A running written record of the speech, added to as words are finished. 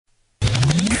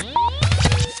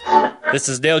This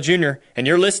is Dale Jr., and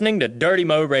you're listening to Dirty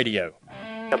Mo Radio.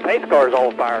 The pace car's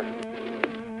on fire.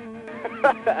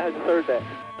 I just heard that.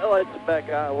 Oh, it's back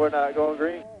on. We're not going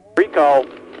green. Recall.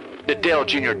 The Dale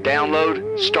Jr.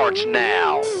 download starts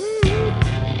now.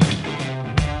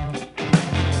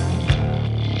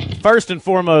 First and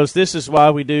foremost, this is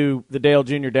why we do the Dale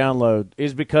Jr. download,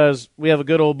 is because we have a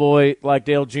good old boy like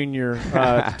Dale Jr.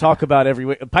 To talk about every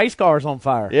week. Pace car's on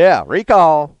fire. Yeah,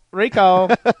 recall.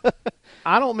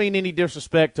 I don't mean any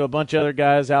disrespect to a bunch of other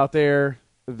guys out there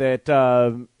that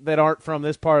aren't from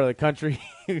this part of the country,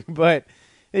 but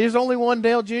there's only one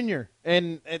Dale Jr.,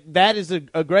 and that is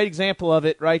a great example of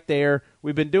it right there.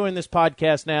 We've been doing this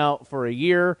podcast now for a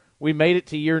year. We made it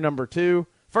to year number 2.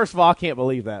 First of all, I can't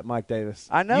believe that, Mike Davis.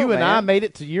 I know, You and I made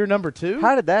it to year number 2?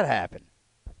 How did that happen?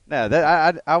 No,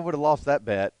 I would have lost that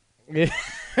bet.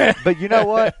 But you know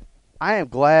what? I am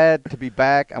glad to be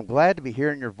back. I'm glad to be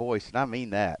hearing your voice, and I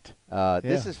mean that.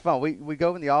 This is fun. We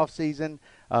go in the off season.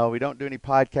 We don't do any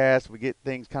podcasts. We get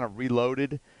things kind of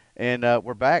reloaded, and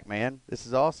we're back, man. This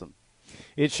is awesome.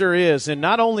 It sure is. And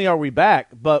not only are we back,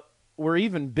 but we're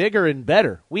even bigger and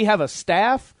better. We have a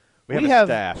staff. We have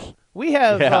a staff.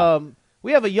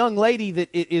 We have a young lady that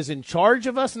is in charge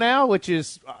of us now, which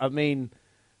is,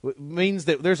 means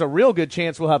that there's a real good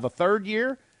chance we'll have a third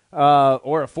year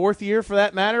or a fourth year for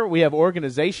that matter. We have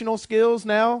organizational skills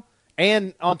now.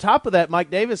 And on top of that, Mike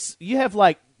Davis, you have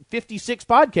like 56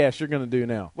 podcasts you're going to do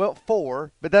now. Well,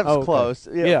 4, but that was close.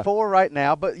 Yeah, 4 right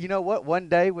now. But you know what? One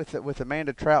day with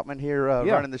Amanda Troutman here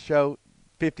running the show,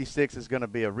 56 is going to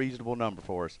be a reasonable number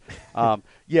for us.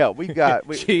 We've got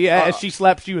she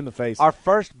slaps you in the face. Our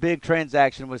first big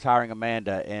transaction was hiring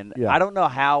Amanda, and I don't know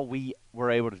how we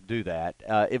were able to do that.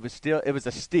 It was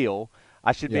a steal.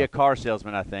 I should be a car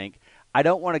salesman, I think. I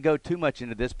don't want to go too much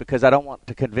into this because I don't want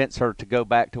to convince her to go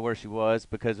back to where she was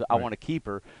because I want to keep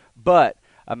her. But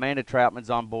Amanda Troutman's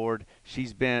on board. She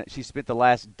spent the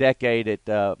last decade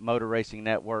at Motor Racing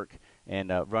Network and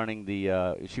running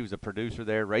she was a producer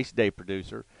there, race day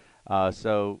producer.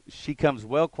 So she comes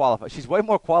well qualified. She's way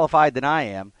more qualified than I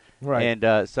am. Right.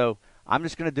 And so I'm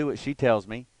just going to do what she tells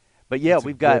me. But yeah,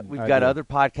 we've got other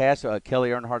podcasts. Kelly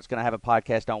Earnhardt's going to have a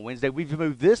podcast on Wednesday. We've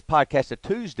moved this podcast to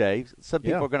Tuesday. Some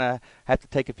people are going to have to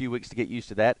take a few weeks to get used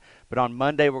to that. But on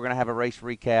Monday, we're going to have a race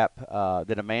recap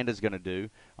that Amanda's going to do.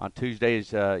 On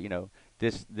Tuesdays,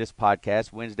 this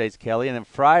podcast. Wednesdays, Kelly, and then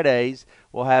Fridays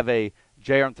we'll have a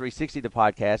JRM 360 the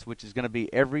podcast, which is going to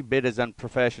be every bit as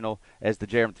unprofessional as the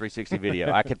JRM 360 video.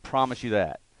 I can promise you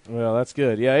that. Well, that's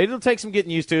good. Yeah, it'll take some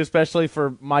getting used to, especially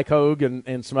for Mike Hogue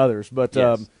and some others. But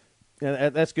yes.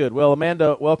 That's good. Well,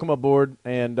 Amanda, welcome aboard.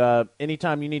 And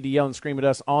anytime you need to yell and scream at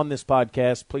us on this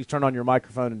podcast, please turn on your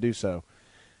microphone and do so.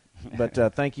 But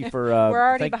thank you for we're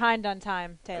already behind on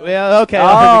time, Taylor. Well, okay.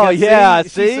 Oh, yeah.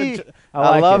 See?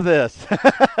 I love this.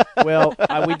 Well,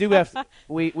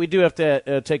 we do have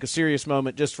to take a serious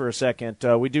moment just for a second.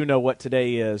 We do know what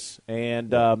today is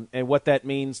and what that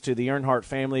means to the Earnhardt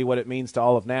family, what it means to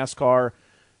all of NASCAR.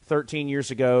 13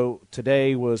 years ago,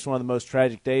 today was one of the most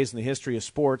tragic days in the history of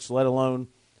sports, let alone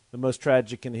the most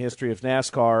tragic in the history of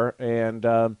NASCAR.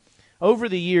 And over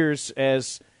the years,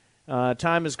 as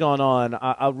time has gone on,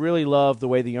 I really love the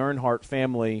way the Earnhardt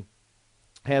family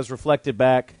has reflected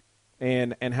back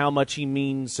and how much he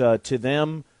means to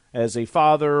them as a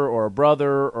father or a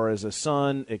brother or as a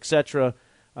son, etc.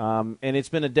 And it's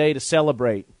been a day to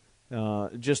celebrate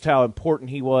just how important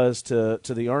he was to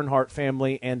the Earnhardt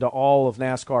family and to all of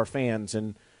NASCAR fans.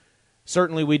 And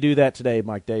certainly we do that today,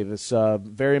 Mike Davis,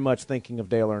 very much thinking of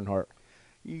Dale Earnhardt.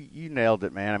 You nailed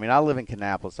it, man. I mean, I live in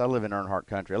Kannapolis. I live in Earnhardt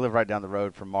country. I live right down the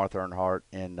road from Martha Earnhardt.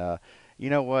 And you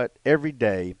know what? Every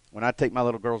day when I take my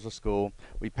little girls to school,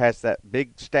 we pass that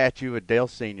big statue of Dale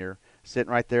Sr.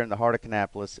 sitting right there in the heart of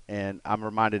Kannapolis, and I'm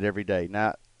reminded every day.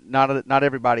 Now, not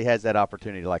everybody has that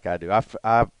opportunity like I do.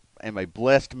 I am a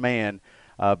blessed man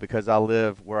because I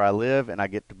live where I live, and I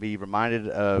get to be reminded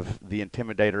of the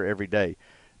Intimidator every day.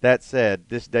 That said,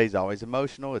 this day's always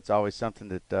emotional. It's always something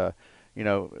that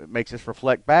makes us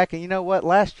reflect back. And you know what?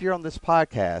 Last year on this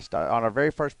podcast, on our very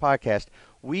first podcast,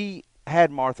 we had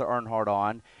Martha Earnhardt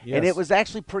on, and it was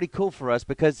actually pretty cool for us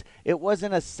because it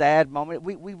wasn't a sad moment.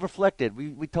 We reflected.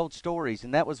 We told stories,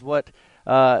 and that was what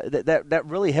that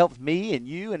really helped me and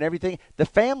you and everything. The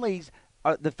family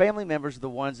members are the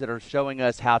ones that are showing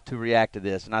us how to react to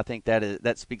this, and I think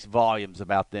that speaks volumes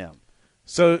about them.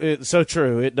 So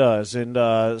true, it does, and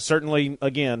certainly,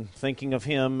 again, thinking of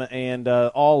him and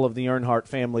all of the Earnhardt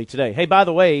family today. Hey, by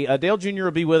the way, Dale Jr.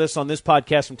 will be with us on this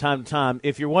podcast from time to time.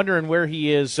 If you're wondering where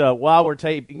he is while we're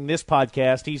taping this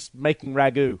podcast, he's making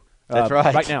ragu. That's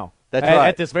right. Right now. That's right.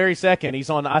 At this very second, he's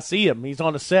on. I see him. He's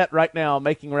on a set right now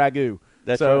making ragu.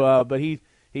 That's so, right. But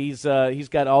he's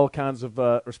got all kinds of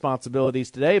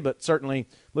responsibilities today. But certainly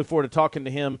look forward to talking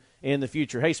to him in the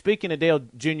future. Hey, speaking of Dale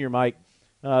Jr., Mike,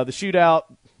 the shootout,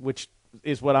 which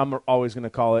is what I'm always going to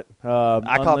call it.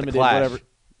 I call it the clash. Whatever,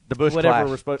 the Bush whatever clash.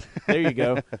 we're supposed. There you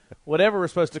go. Whatever we're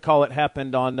supposed to call it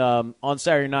happened on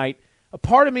Saturday night. A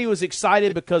part of me was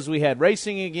excited because we had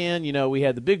racing again. You know, we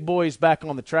had the big boys back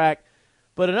on the track.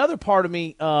 But another part of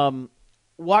me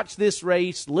watched this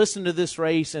race, listened to this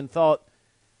race, and thought,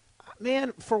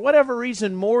 man, for whatever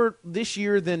reason, more this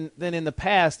year than in the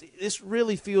past, this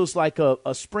really feels like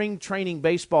a spring training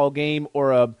baseball game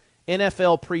or a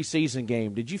NFL preseason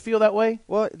game. Did you feel that way?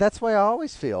 Well, that's the way I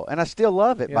always feel, and I still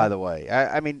love it, by the way.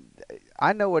 I mean,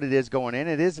 I know what it is going in.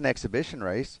 It is an exhibition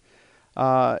race,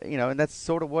 and that's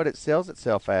sort of what it sells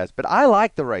itself as. But I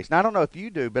like the race. Now, I don't know if you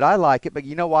do, but I like it. But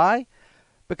you know why?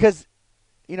 Because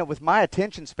with my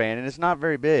attention span, and it's not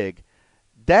very big,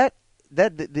 the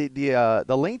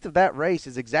length of that race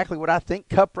is exactly what I think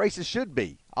Cup races should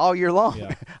be all year long.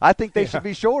 Yeah. I think they should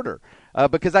be shorter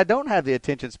because I don't have the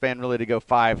attention span really to go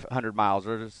 500 miles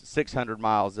or 600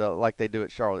 miles like they do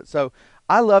at Charlotte. So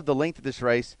I love the length of this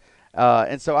race,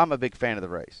 and so I'm a big fan of the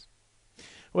race.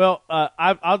 Well,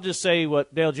 I'll just say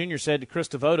what Dale Jr. said to Chris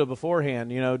Devoto beforehand.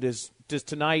 Does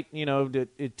tonight,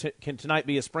 can tonight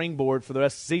be a springboard for the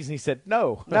rest of the season? He said,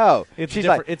 no. It's She's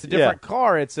different. like, It's a different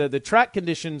car. It's the track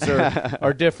conditions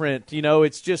are different.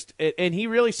 It's just, and he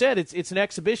really said it's an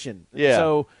exhibition. Yeah.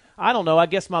 So I don't know. I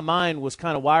guess my mind was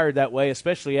kind of wired that way,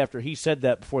 especially after he said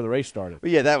that before the race started.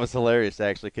 Well, yeah, that was hilarious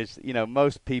actually, because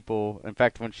most people, in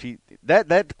fact, when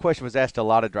that question was asked to a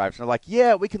lot of drivers, and they're like,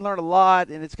 "Yeah, we can learn a lot,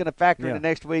 and it's going to factor into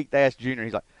next week." They asked Junior,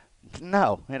 he's like,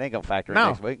 "No, it ain't going to factor in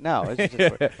next week. No, it's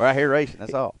just we're out here racing.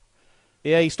 That's all."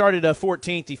 Yeah, he started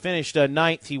 14th. He finished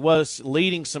 9th. He was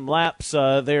leading some laps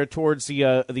there towards the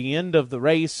end of the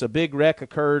race. A big wreck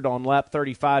occurred on lap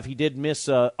 35. He did miss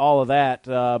all of that,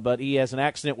 but he has an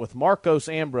accident with Marcos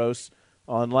Ambrose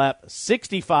on lap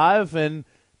 65, and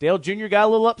Dale Jr. got a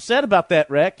little upset about that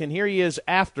wreck, and here he is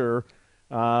after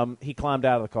he climbed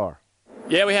out of the car.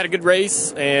 Yeah, we had a good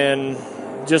race and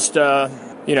just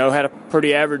had a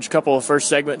pretty average couple of first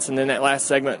segments, and then that last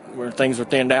segment where things were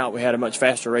thinned out, we had a much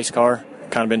faster race car.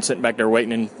 Kind of been sitting back there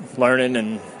waiting and learning,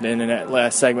 and then in that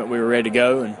last segment we were ready to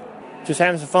go and just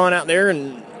having some fun out there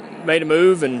and made a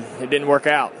move, and it didn't work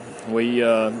out. We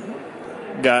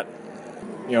got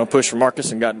pushed for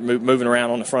Marcus and got moving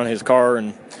around on the front of his car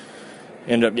and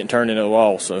ended up getting turned into the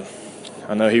wall. So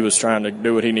I know he was trying to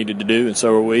do what he needed to do, and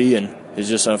so were we, and it's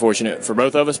just unfortunate for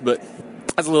both of us, but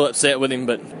I was a little upset with him,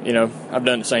 but I've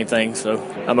done the same thing, so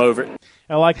I'm over it.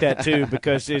 I like that too,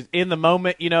 because in the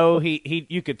moment,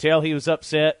 you could tell he was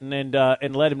upset,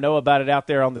 and let him know about it out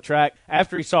there on the track.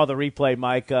 After he saw the replay,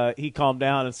 Mike, he calmed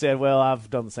down and said, "Well, I've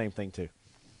done the same thing too."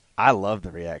 I love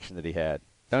the reaction that he had.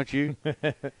 Don't you?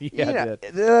 Yeah, I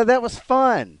did. That was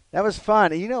fun. That was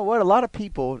fun. And you know what? A lot of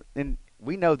people, and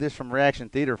we know this from Reaction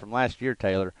Theater from last year,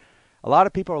 Taylor, a lot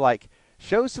of people are like,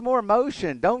 show some more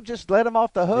emotion. Don't just let him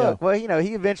off the hook. Yeah. Well,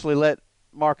 he eventually let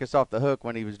Marcus off the hook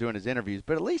when he was doing his interviews,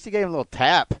 but at least he gave him a little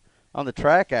tap on the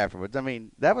track afterwards. I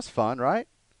mean, that was fun, right?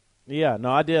 Yeah,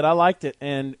 no, I did. I liked it,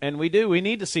 and we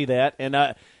need to see that. And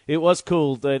it was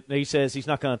cool that he says he's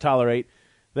not going to tolerate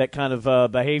that kind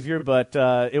of behavior, but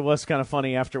it was kind of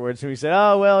funny afterwards. He said,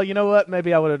 "Oh, well, you know what?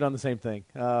 Maybe I would have done the same thing."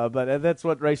 But that's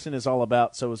what racing is all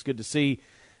about. So it was good to see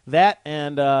that,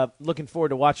 and looking forward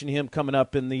to watching him coming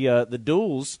up in the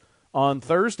duels on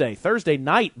Thursday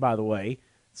night, by the way.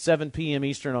 7 p.m.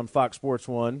 Eastern on Fox Sports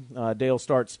 1. Dale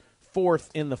starts 4th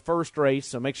in the first race,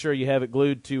 so make sure you have it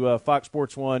glued to Fox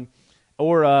Sports 1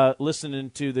 or listening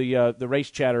to the race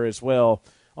chatter as well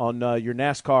on your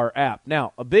NASCAR app.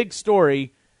 Now, a big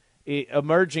story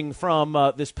emerging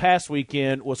from this past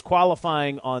weekend was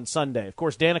qualifying on Sunday. Of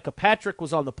course, Danica Patrick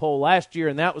was on the pole last year,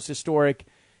 and that was historic.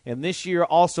 And this year,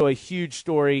 also a huge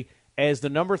story as the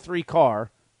number 3 car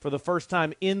for the first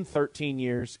time in 13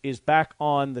 years, is back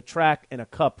on the track in a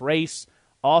Cup race.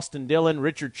 Austin Dillon,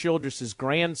 Richard Childress'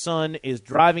 grandson, is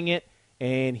driving it,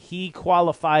 and he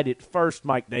qualified it first,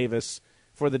 Mike Davis,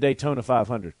 for the Daytona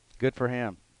 500. Good for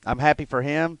him. I'm happy for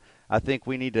him. I think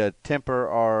we need to temper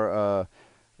our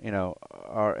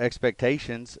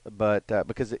expectations, but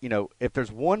because if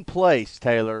there's one place,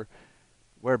 Taylor,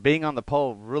 where being on the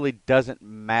pole really doesn't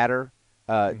matter.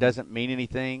 Doesn't mean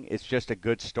anything. It's just a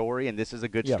good story, and this is a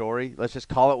good story. Let's just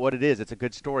call it what it is. It's a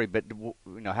good story, but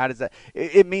how does that?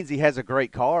 It means he has a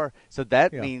great car, so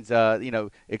that means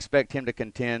expect him to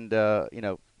contend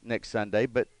next Sunday.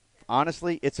 But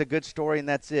Honestly, it's a good story, and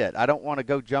that's it. I don't want to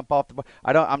go jump off the –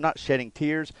 I'm not shedding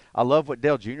tears. I love what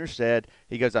Dale Jr. said.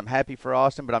 He goes, I'm happy for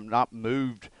Austin, but I'm not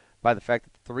moved by the fact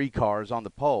that the 3 car is on the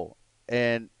pole.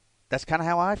 And that's kind of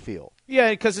how I feel. Yeah,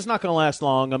 because it's not going to last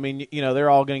long. I mean, they're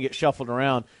all going to get shuffled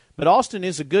around. But Austin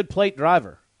is a good plate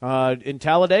driver. In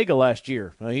Talladega last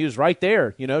year, he was right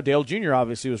there. Dale Jr.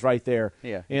 obviously was right there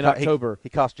in October. He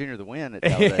cost Jr. the win at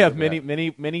Talladega.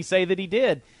 Yeah, many say that he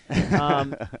did.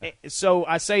 So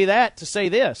I say that to say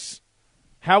this.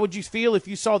 How would you feel if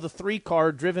you saw the 3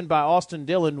 car driven by Austin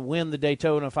Dillon win the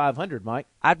Daytona 500, Mike?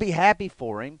 I'd be happy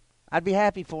for him.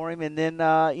 And then,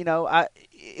 I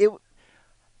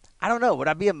don't know. Would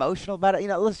I be emotional about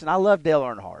it? Listen, I love Dale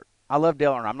Earnhardt. I'm not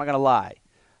going to lie.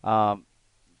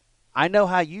 I know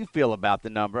how you feel about the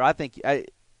number. I think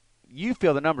you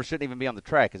feel the number shouldn't even be on the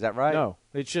track. Is that right? No,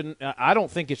 it shouldn't. I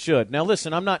don't think it should. Now,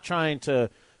 listen, I'm not trying to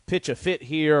pitch a fit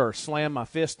here or slam my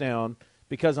fist down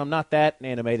because I'm not that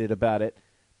animated about it.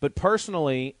 But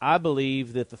personally, I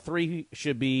believe that the 3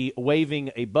 should be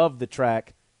waving above the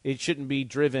track. It shouldn't be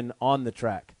driven on the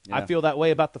track. Yeah. I feel that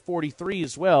way about the 43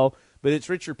 as well. But it's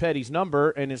Richard Petty's number,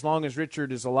 and as long as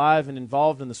Richard is alive and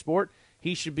involved in the sport,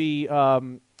 he should be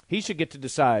he should get to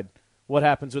decide what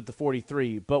happens with the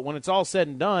 43. But when it's all said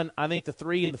and done, I think the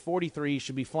 3 and the 43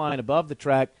 should be flying above the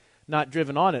track, not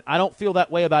driven on it. I don't feel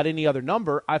that way about any other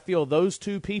number. I feel those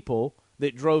 2 people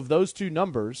that drove those 2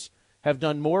 numbers have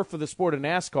done more for the sport of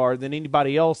NASCAR than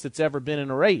anybody else that's ever been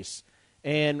in a race.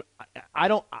 And I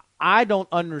don't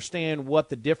understand what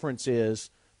the difference is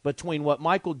between what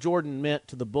Michael Jordan meant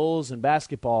to the Bulls in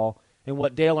basketball and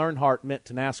what Dale Earnhardt meant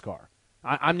to NASCAR.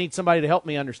 I need somebody to help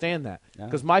me understand that.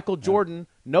 Because Michael Jordan,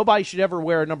 nobody should ever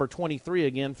wear a number 23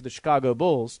 again for the Chicago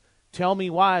Bulls. Tell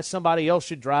me why somebody else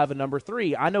should drive a number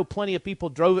 3. I know plenty of people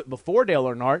drove it before Dale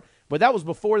Earnhardt, but that was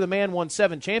before the man won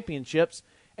 7 championships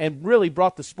and really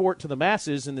brought the sport to the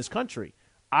masses in this country.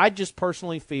 I just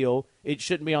personally feel it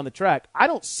shouldn't be on the track. I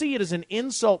don't see it as an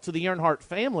insult to the Earnhardt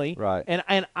family. Right.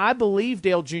 And I believe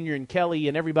Dale Jr. and Kelly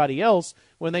and everybody else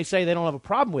when they say they don't have a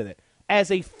problem with it. As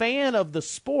a fan of the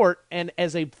sport and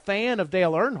as a fan of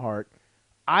Dale Earnhardt,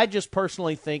 I just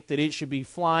personally think that it should be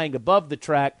flying above the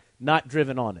track, not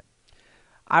driven on it.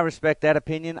 I respect that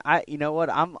opinion. You know what?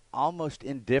 I'm almost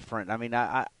indifferent. I mean,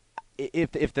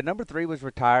 if the number 3 was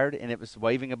retired and it was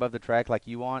waving above the track like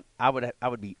you want, I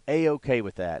would be A-okay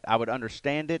with that. I would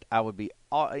understand it. It would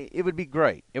be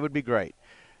great. It would be great.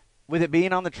 With it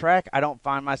being on the track, I don't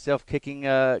find myself kicking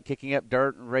up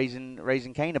dirt and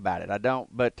raising Cain about it. I don't.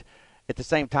 But at the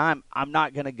same time, I'm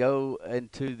not going to go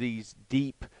into these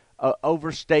deep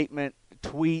overstatement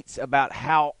tweets about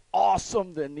how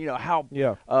awesome,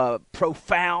 how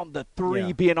profound the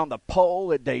 3 being on the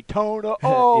pole at Daytona.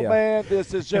 Oh, man,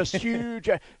 this is just huge.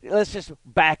 Let's just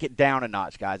back it down a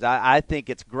notch, guys. I think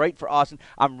it's great for Austin.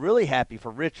 I'm really happy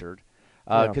for Richard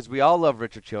because we all love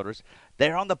Richard Childress.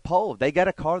 They're on the pole. They got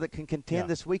a car that can contend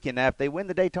this weekend. Now, if they win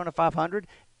the Daytona 500,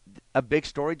 a big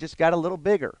story just got a little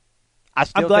bigger. I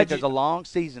still think there's a long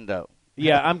season, though.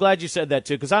 Yeah, I'm glad you said that,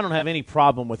 too, because I don't have any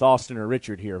problem with Austin or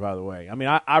Richard here, by the way. I mean,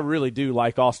 I really do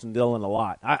like Austin Dillon a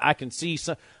lot. I can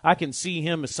see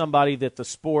him as somebody that the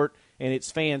sport and its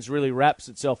fans really wraps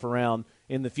itself around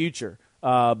in the future.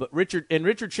 But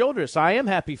Richard Childress, I am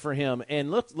happy for him. And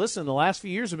listen, the last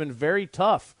few years have been very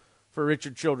tough for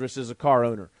Richard Childress as a car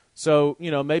owner. So,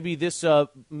 maybe this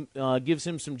gives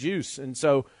him some juice. And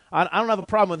so I don't have a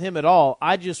problem with him at all.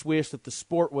 I just wish that the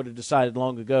sport would have decided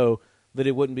long ago that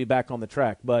it wouldn't be back on the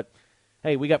track. But,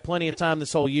 hey, we got plenty of time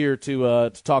this whole year to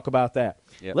talk about that.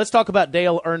 Yep. Let's talk about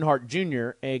Dale Earnhardt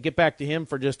Jr. and get back to him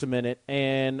for just a minute.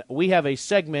 And we have a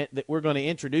segment that we're going to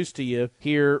introduce to you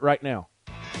here right now.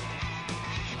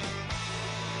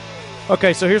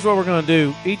 Okay, so here's what we're going to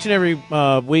do. Each and every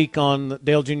week on the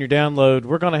Dale Jr. Download,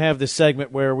 we're going to have this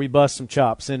segment where we bust some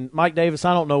chops. And, Mike Davis,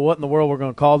 I don't know what in the world we're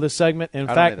going to call this segment. In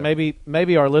fact,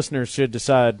 maybe our listeners should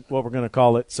decide what we're going to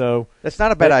call it. So that's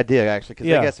not a bad idea, actually, because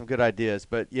they got some good ideas.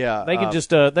 But, yeah. They can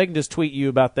just tweet you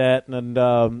about that,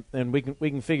 and we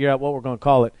can figure out what we're going to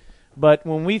call it. But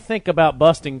when we think about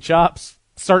busting chops,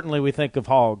 certainly we think of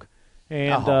Hog.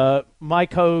 And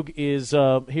Mike Hogue is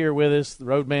here with us, the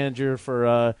road manager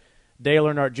for Dale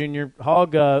Earnhardt Jr.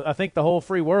 Hog, I think the whole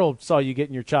free world saw you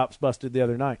getting your chops busted the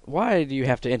other night. Why do you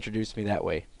have to introduce me that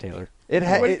way, Taylor? It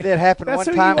happened one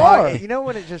time. You know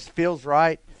when it just feels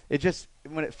right?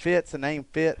 When it fits, the name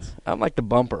fits. I'm like the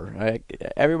bumper.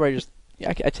 Everybody just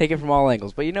I take it from all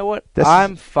angles. But you know what?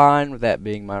 I'm fine with that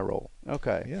being my role.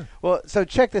 Okay. Yeah. Well, so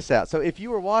check this out. So if you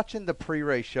were watching the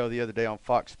pre-race show the other day on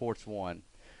Fox Sports 1,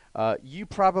 you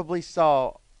probably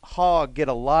saw Hog get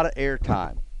a lot of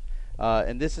airtime.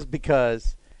 And this is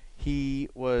because he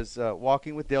was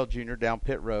walking with Dale Jr. down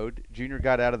pit road. Jr.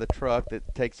 got out of the truck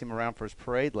that takes him around for his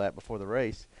parade lap before the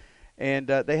race. And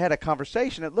they had a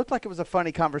conversation. It looked like it was a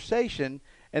funny conversation.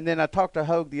 And then I talked to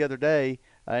Hogue the other day,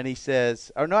 and he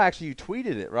says, or no, actually you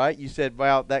tweeted it, right? You said,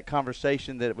 well, that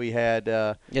conversation that we had.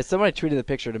 Yeah, somebody tweeted the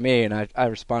picture to me, and I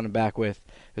responded back with,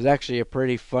 it was actually a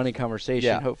pretty funny conversation.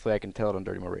 Yeah. Hopefully I can tell it on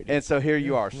Dirty Mo Radio. And so here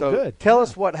you are. So Good. Tell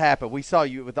us what happened. We saw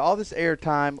you with all this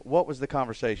airtime. What was the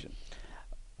conversation?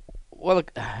 Well,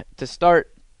 look, to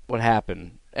start, what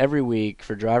happened, every week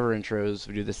for driver intros,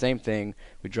 we do the same thing.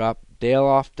 We drop Dale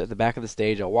off at the back of the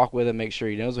stage. I'll walk with him, make sure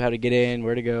he knows how to get in,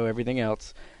 where to go, everything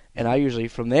else. And I usually,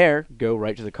 from there, go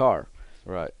right to the car.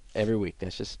 Right. Every week.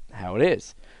 That's just how it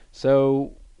is.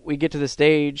 So we get to the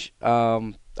stage.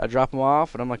 I drop him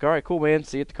off, and I'm like, all right, cool, man.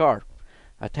 See you at the car.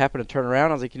 I tap to turn around.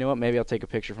 I was like, you know what, maybe I'll take a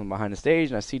picture from behind the stage.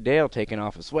 And I see Dale taking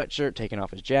off his sweatshirt, taking off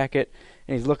his jacket.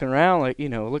 And he's looking around like,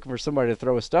 looking for somebody to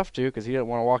throw his stuff to because he didn't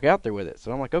want to walk out there with it.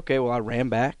 So I'm like, okay, well, I ran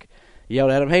back,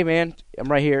 yelled at him, hey, man,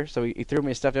 I'm right here. So he threw me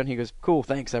his stuff down. He goes, cool,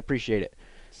 thanks, I appreciate it.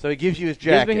 So he gives you his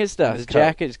jacket. Gives me his stuff, his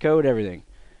jacket, his coat, everything.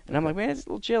 And I'm like, man, it's a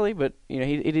little chilly, but,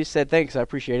 he just said, thanks, I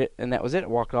appreciate it. And that was it. I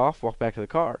walked back to the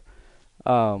car.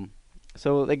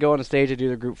 So they go on the stage to do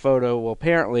their group photo. Well,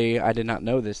 apparently, I did not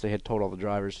know this. They had told all the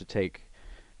drivers to take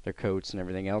their coats and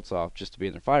everything else off just to be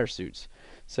in their fire suits.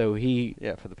 So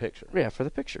Yeah, for the picture. Yeah, for the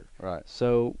picture. Right.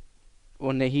 So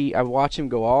when I watch him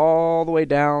go all the way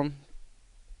down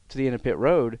to the end of pit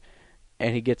road,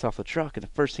 and he gets off the truck, and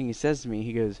the first thing he says to me,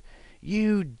 he goes,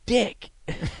 "You dick."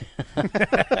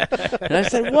 And I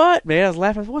said, "What, man?" I was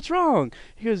laughing. I said, "What's wrong?"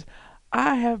 He goes,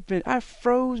 I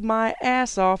froze my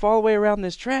ass off all the way around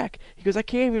this track. He goes, I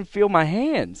can't even feel my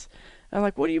hands. I'm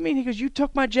like, what do you mean? He goes, you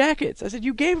took my jackets. I said,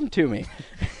 you gave them to me.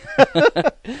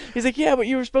 He's like, yeah, but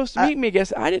you were supposed to meet me. I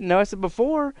guess I didn't know. I said,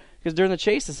 before, because during the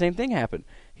chase, the same thing happened.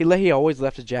 He always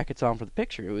left his jackets on for the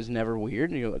picture. It was never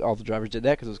weird. All the drivers did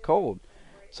that because it was cold.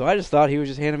 So I just thought he was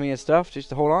just handing me his stuff just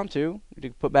to hold on to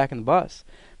put back in the bus.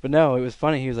 But no, it was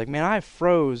funny. He was like, man, I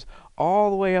froze all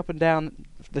the way up and down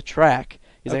the track.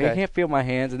 He's like, I can't feel my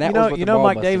hands, and that was what the ball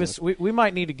Mike Davis. We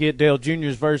might need to get Dale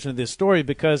Jr.'s version of this story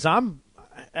because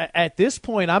at this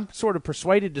point I'm sort of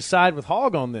persuaded to side with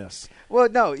Hogg on this. Well,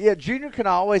 no, yeah, Junior can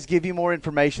always give you more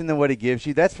information than what he gives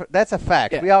you. That's a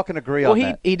fact. Yeah. We all can agree on that.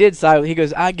 Well, he did side. He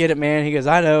goes, I get it, man. He goes,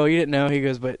 I know you didn't know. He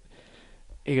goes, but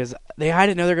I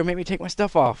didn't know they were gonna make me take my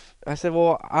stuff off. I said,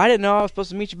 well, I didn't know I was supposed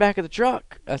to meet you back at the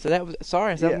truck. I said, that was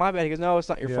sorry. I said, that was my bad. He goes, no, it's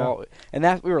not your fault.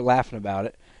 And we were laughing about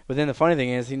it. But then the funny thing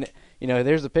is,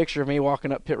 there's a picture of me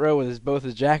walking up pit road with both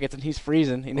his jackets, and he's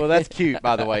freezing. Well, that's cute,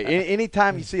 by the way.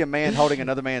 Anytime you see a man holding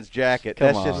another man's jacket,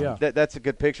 that's a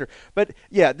good picture. But,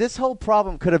 yeah, this whole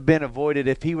problem could have been avoided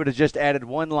if he would have just added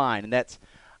one line, and that's,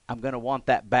 I'm going to want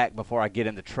that back before I get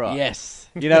in the truck. Yes.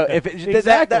 If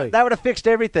exactly. that would have fixed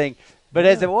everything. But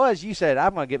as it was, you said,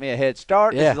 I'm going to get me a head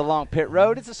start. This is a long pit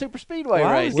road. It's a super speedway race.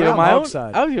 I was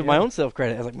giving my own self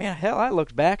credit. I was like, man, hell, I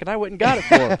looked back and I went and got it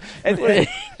for him.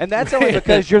 and that's only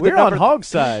because we're on Hogg's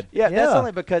side. Yeah, that's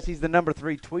only because he's the number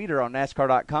 3 tweeter on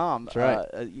NASCAR.com. That's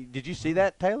right. Did you see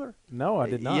that, Taylor? No, I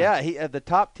did not. Yeah, the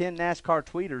top 10 NASCAR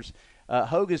tweeters.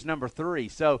 Hogue is number 3,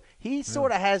 so he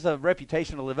sort of has a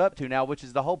reputation to live up to now, which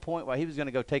is the whole point why he was going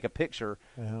to go take a picture.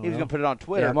 He was going to put it on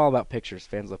Twitter. Yeah, I'm all about pictures.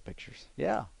 Fans love pictures.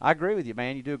 Yeah, I agree with you,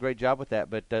 man. You do a great job with that.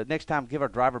 But next time, give our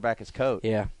driver back his coat.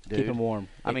 Yeah, dude. Keep him warm.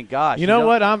 I mean, gosh. You know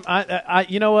what?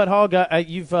 You know what, Hogg?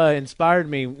 You've inspired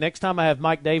me. Next time I have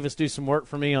Mike Davis do some work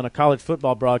for me on a college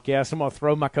football broadcast, I'm going to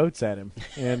throw my coats at him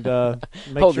and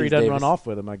make sure he doesn't run off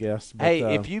with them, I guess. But,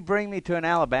 hey, if you bring me to an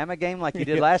Alabama game like you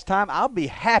did last time, I'll be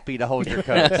happy to hold your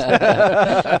coats.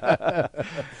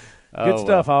 Good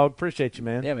stuff, Hogg. Appreciate you,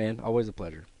 man. Yeah, man. Always a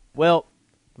pleasure. Well,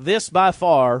 this by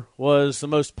far was the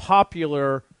most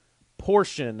popular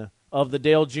portion of the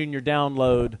Dale Jr.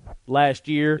 download last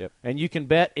year, and you can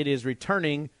bet it is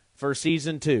returning for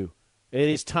Season 2. It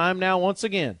is time now, once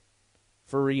again,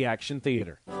 for Reaction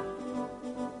Theater.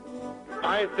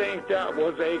 I think that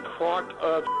was a crock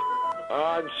of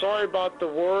I'm sorry about the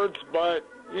words, but,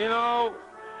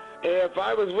 if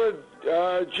I was with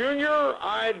Junior,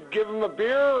 I'd give him a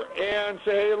beer and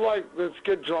say, hey, look, let's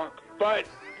get drunk. But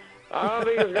I don't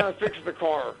think it's going to fix the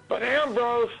car. But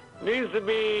Ambrose needs to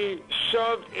be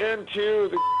shoved into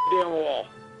the damn wall.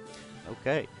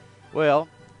 Okay. Well,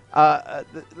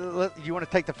 you want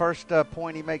to take the first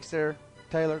point he makes there,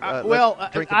 Taylor?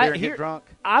 Drink the beer and get drunk?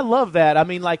 I love that. I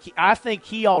mean, I think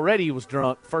he already was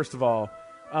drunk, first of all.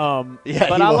 I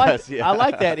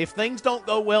like that. If things don't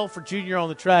go well for Junior on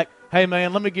the track, Hey,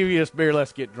 man, let me give you this beer.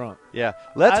 Let's get drunk. Yeah,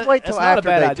 let's wait till that's not a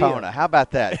after bad Daytona. idea. How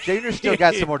about that? Junior's still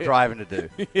got some more driving to do.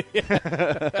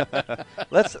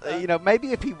 Let's,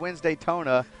 maybe if he wins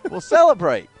Daytona, we'll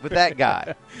celebrate with that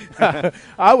guy.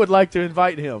 I would like to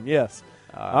invite him, yes.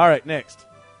 All right, next.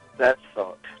 That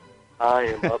sucks. I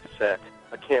am upset.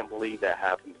 I can't believe that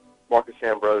happened. Marcus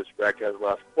Ambrose back out of the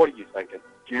last. What are you thinking?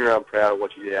 Junior, I'm proud of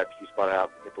what you did after you spun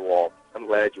out and hit the wall. I'm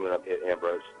glad you went up and hit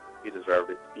Ambrose. He deserved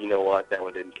it. You know what? That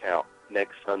one didn't count.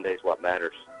 Next Sunday's what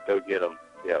matters. Go get him.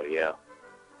 Hell yeah.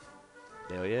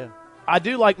 Hell yeah. I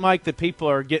do like, Mike, that people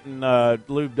are getting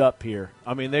lubed up here.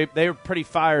 I mean, they're pretty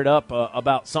fired up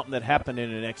about something that happened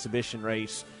in an exhibition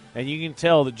race, and you can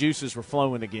tell the juices were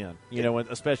flowing again,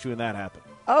 especially when that happened.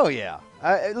 Oh, yeah.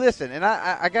 Listen, and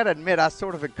I got to admit, I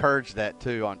sort of encouraged that,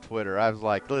 too, on Twitter. I was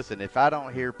like, listen, if I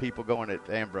don't hear people going at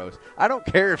Ambrose, I don't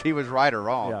care if he was right or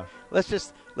wrong. Yeah.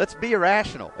 Let's be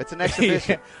irrational. It's an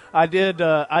exhibition. I did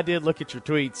look at your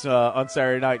tweets on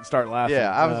Saturday night and start laughing.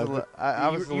 Yeah, I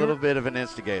was a little bit of an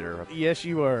instigator. Yes,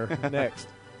 you were. Next.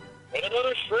 Put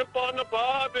another shrimp on the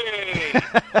bobby.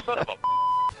 Son of a.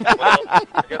 Well,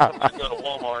 I guess I'm going to go to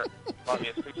Walmart, buy me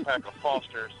a 6-pack of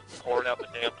Foster's, pour it out the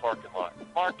damn parking lot.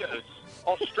 Marcos,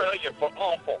 Australia for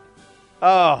awful.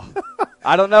 Oh,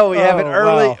 I don't know. We have an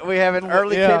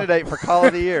early Yeah. candidate for Call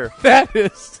of the Year. That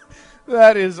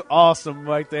is awesome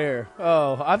right there.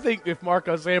 Oh, I think if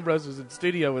Marcos Ambrose was in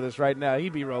studio with us right now,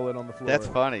 he'd be rolling on the floor. That's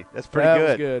funny. That's pretty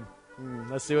that good. Was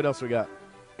good. Let's see what else we got.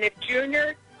 If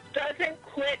Junior doesn't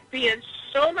quit being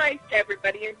so nice to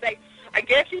everybody and say, I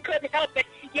guess he couldn't help it.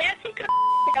 Yes, he could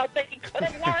help it. He could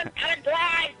have learned how to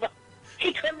drive.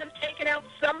 He couldn't have taken out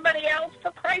somebody else,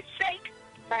 for Christ's sake.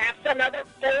 Perhaps another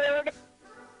third.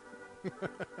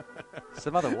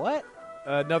 Some other what?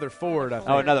 Another Ford, I think.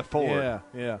 Oh, another Ford.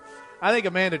 Yeah. I think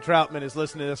Amanda Troutman is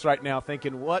listening to this right now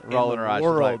thinking, what Rolling in her the eyes.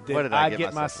 world Like, did what did I I get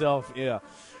get myself? Yeah.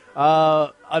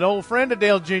 An old friend of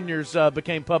Dale Jr.'s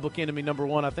became public enemy number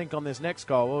one, I think, on this next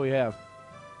call. What do we have?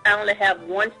 I only have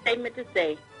one statement to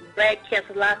say. Brad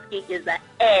Keselowski is an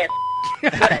ass.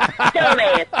 What a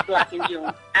dumbass blocking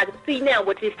June. I can see now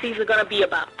what this season's going to be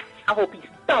about. I hope he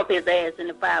stomp his ass in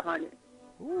the 500.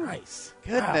 Nice.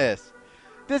 Goodness.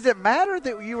 Wow. Does it matter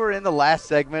that you were in the last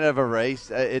segment of a race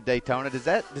at Daytona? Does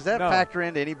that factor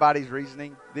into anybody's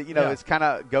reasoning? That it's kind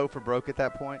of go for broke at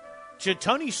that point? Should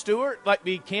Tony Stewart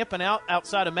be camping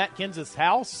outside of Matt Kenseth's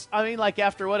house? I mean,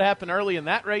 after what happened early in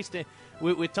that race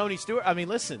with Tony Stewart. I mean,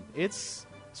 listen, it's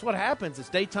what happens. It's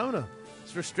Daytona.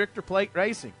 It's restrictor plate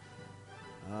racing.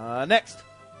 Next.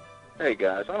 Hey,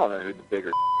 guys, I don't know who the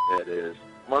bigger head is.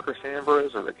 Marcus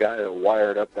Ambrose or the guy that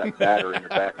wired up that battery in the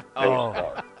back of the car?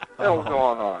 What the hell's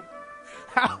going on?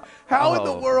 How in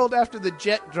the world, after the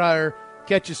jet dryer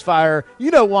catches fire,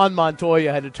 Juan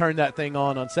Montoya had to turn that thing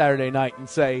on Saturday night and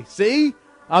say, see,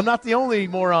 I'm not the only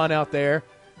moron out there.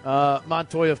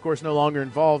 Montoya, of course, no longer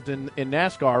involved in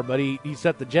NASCAR, but he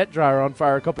set the jet dryer on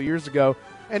fire a couple years ago,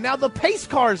 and now the pace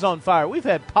car's on fire. We've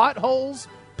had potholes,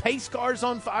 pace cars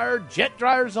on fire, jet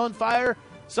dryers on fire.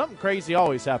 Something crazy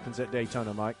always happens at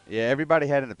Daytona, Mike. Yeah, everybody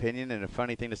had an opinion and a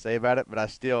funny thing to say about it, but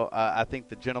I think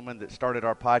the gentleman that started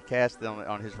our podcast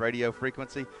on his radio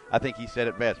frequency, I think he said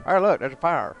it best. All right, look, there's a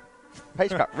fire.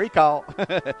 Pace car, recall.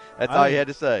 That's all he had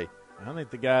to say. I think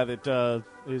the guy that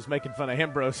is making fun of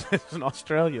Ambrose as an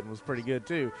Australian was pretty good,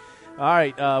 too. All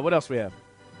right, what else we have?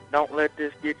 Don't let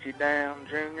this get you down,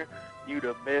 Junior. You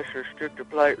the best restrictor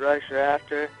plate racer out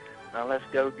there. Now let's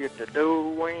go get the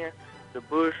dual win, the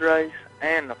Busch race,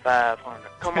 and the 500.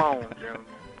 Come on, Junior.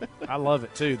 I love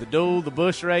it, too. The duel, the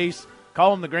Busch race.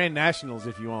 Call them the Grand Nationals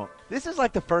if you want. This is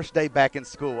like the first day back in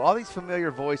school. All these familiar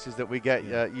voices that we got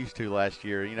used to last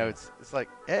year. It's like,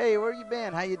 hey, where you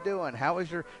been? How you doing? How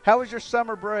was your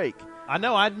summer break? I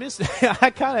know I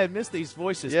kind of missed these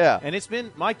voices. Yeah. And it's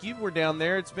been, Mike, you were down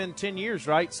there. It's been 10 years,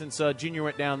 right, since Junior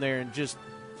went down there and just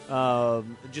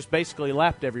basically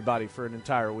lapped everybody for an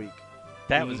entire week.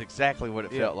 That was exactly what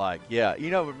it felt like. Yeah.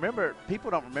 Remember,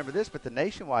 people don't remember this, but the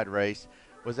nationwide race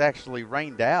was actually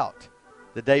rained out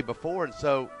the day before, and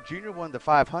so Junior won the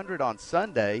 500 on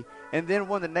Sunday and then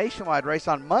won the nationwide race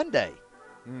on Monday.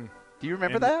 Do you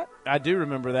remember that? I do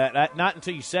remember that. Not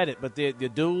until you said it, but the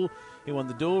duel, he won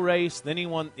the duel race, then he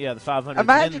won the 500.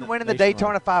 Imagine winning the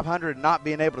Daytona 500 and not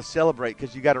being able to celebrate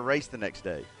because you got a race the next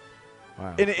day.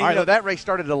 Wow. And that race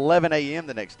started at 11 a.m.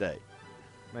 the next day.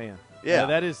 Man. Yeah.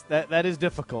 That is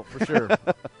difficult for sure.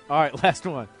 All right, last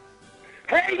one.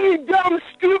 Hey, you dumb,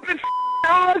 stupid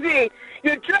Aussie.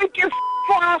 You drink your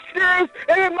Fosters.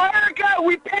 In America,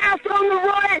 we pass on the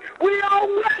right. We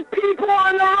don't let people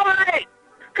on the right.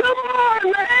 Come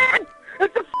on, man.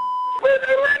 It's a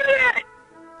limit.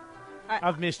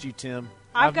 missed you, Tim.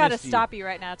 I've got to missed you. stop you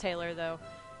right now, Taylor, though.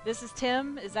 This is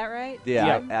Tim, is that right?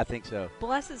 Yeah, Tim? I think so.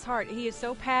 Bless his heart. He is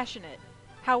so passionate.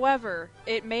 However,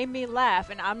 it made me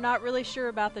laugh, and I'm not really sure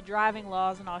about the driving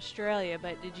laws in Australia,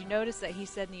 but did you notice that he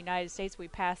said in the United States we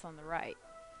pass on the right?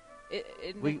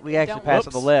 We actually pass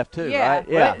on the left, too, yeah, right?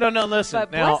 Yeah. No, listen.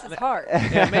 But now, bless his heart.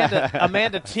 Yeah,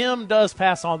 Amanda, Tim does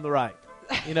pass on the right.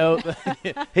 You know,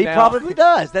 he now, probably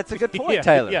does. That's a good point,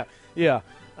 Taylor. Yeah.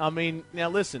 I mean, now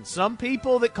listen, some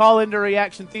people that call into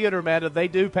reaction theater, Amanda, they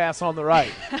do pass on the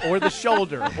right or the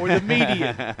shoulder or the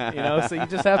median. You know, so you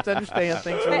just have to understand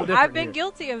things are a little different. I've been here.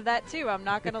 guilty of that, too. I'm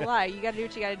not going to lie. You got to do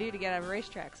what you got to do to get out of a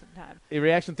racetrack sometime. The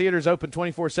Reaction Theater is open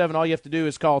 24/7. All you have to do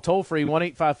is call toll-free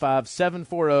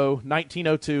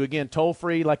 1-855-740-1902. Again,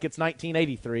 toll-free like it's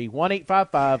 1983.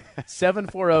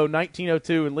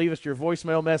 1-855-740-1902 and leave us your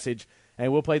voicemail message,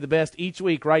 and we'll play the best each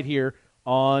week right here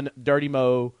on Dirty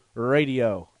Mo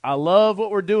Radio. I love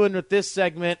what we're doing with this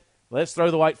segment. Let's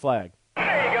throw the white flag.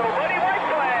 There you go, buddy, white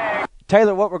flag.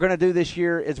 Taylor, what we're going to do this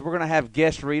year is we're going to have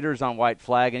guest readers on White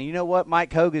Flag. And you know what?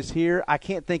 Mike Hogue is here. I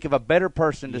can't think of a better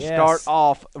person to start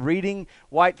off reading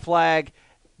White Flag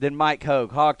than Mike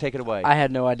Hogue. Hogg, take it away. I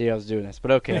had no idea I was doing this,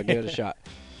 but okay, I'll give it a shot.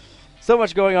 So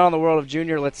much going on in the world of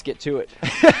Junior. Let's get to it.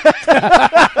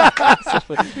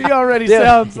 He already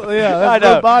sounds, that's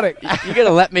robotic. You got to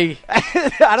let me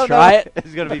I don't try know. it.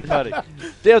 It's going to be funny.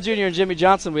 Dale Jr. and Jimmy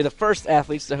Johnson will be the first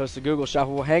athletes to host a Google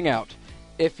Shoppable Hangout.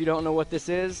 If you don't know what this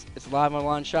is, it's live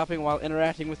online shopping while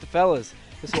interacting with the fellas.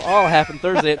 This will all happen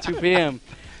Thursday at 2 p.m.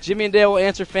 Jimmy and Dale will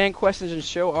answer fan questions and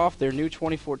show off their new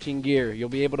 2014 gear. You'll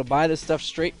be able to buy this stuff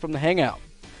straight from the Hangout.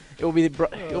 It will be the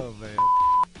man.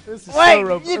 This is Wait,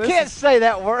 so you can't say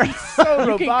that word. So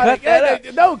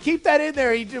robotic. No, keep that in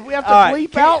there. We have to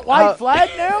bleep out white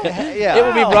flag now? Yeah. It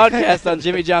will be broadcast on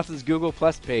Jimmy Johnson's Google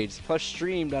Plus page, plus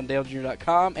streamed on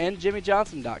DaleJr.com and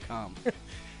JimmyJohnson.com.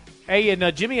 Hey,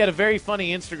 and Jimmy had a very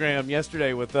funny Instagram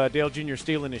yesterday with Dale Jr.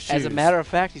 stealing his shoes. As a matter of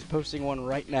fact, he's posting one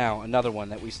right now, another one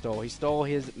that we stole. He stole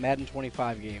his Madden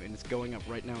 25 game, and it's going up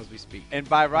right now as we speak. And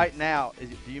by right now,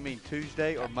 do you mean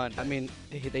Tuesday or Monday? I mean,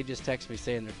 they just text me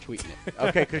saying they're tweeting it.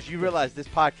 Okay, because you realize this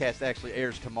podcast actually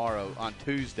airs tomorrow on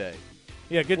Tuesday.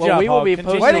 Yeah, good well, job, we will Hogg. be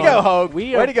Continue Way to on. go, Hogue. We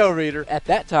Way are- to go, reader. At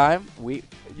that time, You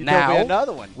now told me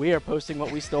another one. we are posting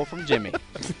what we stole from Jimmy.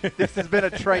 This has been a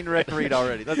train wreck read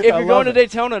already. If you're going to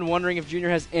Daytona and wondering if Junior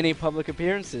has any public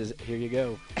appearances, here you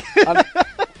go.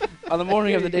 On the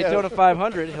morning of the Daytona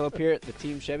 500, he'll appear at the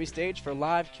Team Chevy stage for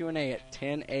live Q&A at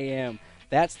 10 a.m.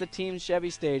 That's the Team Chevy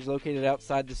stage located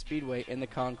outside the Speedway in the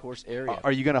concourse area.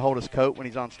 Are you going to hold his coat when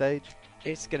he's on stage?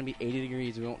 It's going to be 80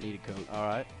 degrees. We won't need a coat. All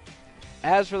right.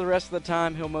 As for the rest of the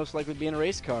time, he'll most likely be in a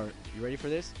race car. You ready for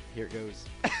this? Here it goes.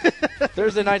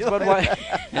 Thursday night's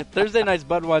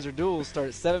Budweiser duels start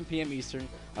at 7 p.m. Eastern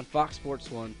on Fox Sports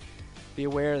 1. Be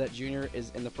aware that Junior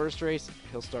is in the first race.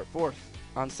 He'll start fourth.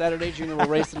 On Saturday, Junior will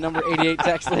race the number 88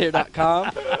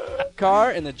 TaxSlayer.com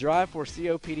car in the Drive for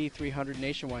COPD 300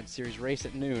 Nationwide Series race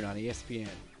at noon on ESPN.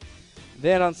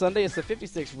 Then on Sunday, it's the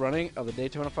 56th running of the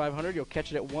Daytona 500. You'll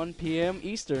catch it at 1 p.m.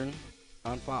 Eastern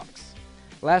on Fox.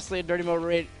 Lastly, a Dirty Mo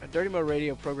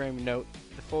Radio programming note: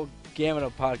 the full gamut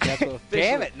of podcasts will officially.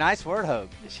 Damn it! Nice word, Hogue.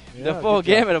 The full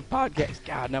gamut of podcasts.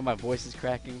 God, now my voice is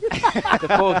cracking.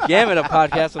 The full gamut of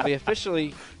podcasts will be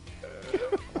officially.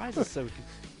 Why is this so?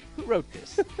 Who wrote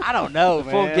this? I don't know,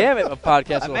 The full man. gamut of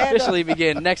podcasts will Amanda. officially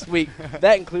begin next week.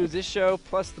 That includes this show,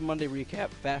 plus the Monday recap,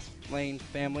 Fast Lane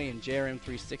Family, and JRM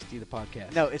 360, the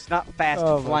podcast. No, it's not Fast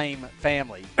Oh, Flame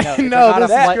Family. No, they're not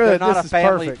this a is they're good. not This a is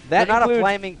family. perfect. They're not a includes-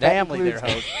 flaming that family. There,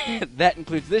 includes- Hogue. That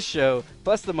includes this show,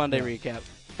 plus the Monday recap,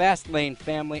 Fast Lane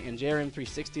Family, and JRM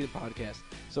 360, the podcast.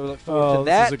 So we look forward to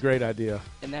This that, is a great idea.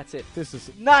 and that's it. This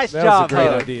is Nice That job, was a great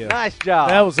Hogue. idea. Nice job.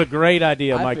 That was a great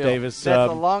idea, I Mike feel Davis.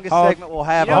 That's the longest Hogg- segment we'll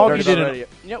have You know on what Dirty you Mo did Radio.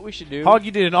 You know what we should do? Hogg,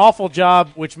 you did an awful job,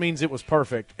 which means it was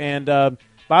perfect. And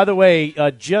by the way,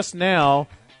 just now,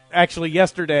 actually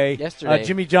yesterday,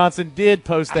 Jimmy Johnson did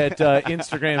post that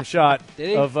Instagram shot Did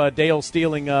he? of Dale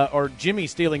stealing, or Jimmy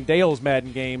stealing Dale's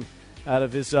Madden game out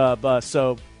of his bus.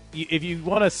 So if you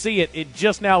want to see it, it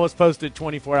just now was posted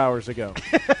 24 hours ago.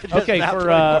 Okay, now, for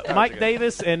 24 hours Mike ago.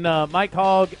 Davis and Mike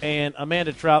Hogg and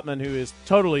Amanda Troutman, who is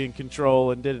totally in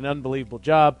control and did an unbelievable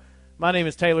job. My name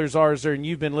is Taylor Zarzer, and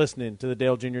you've been listening to the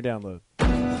Dale Jr. Download.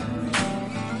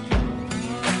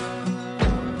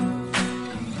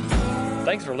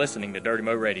 Thanks for listening to Dirty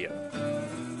Mo Radio.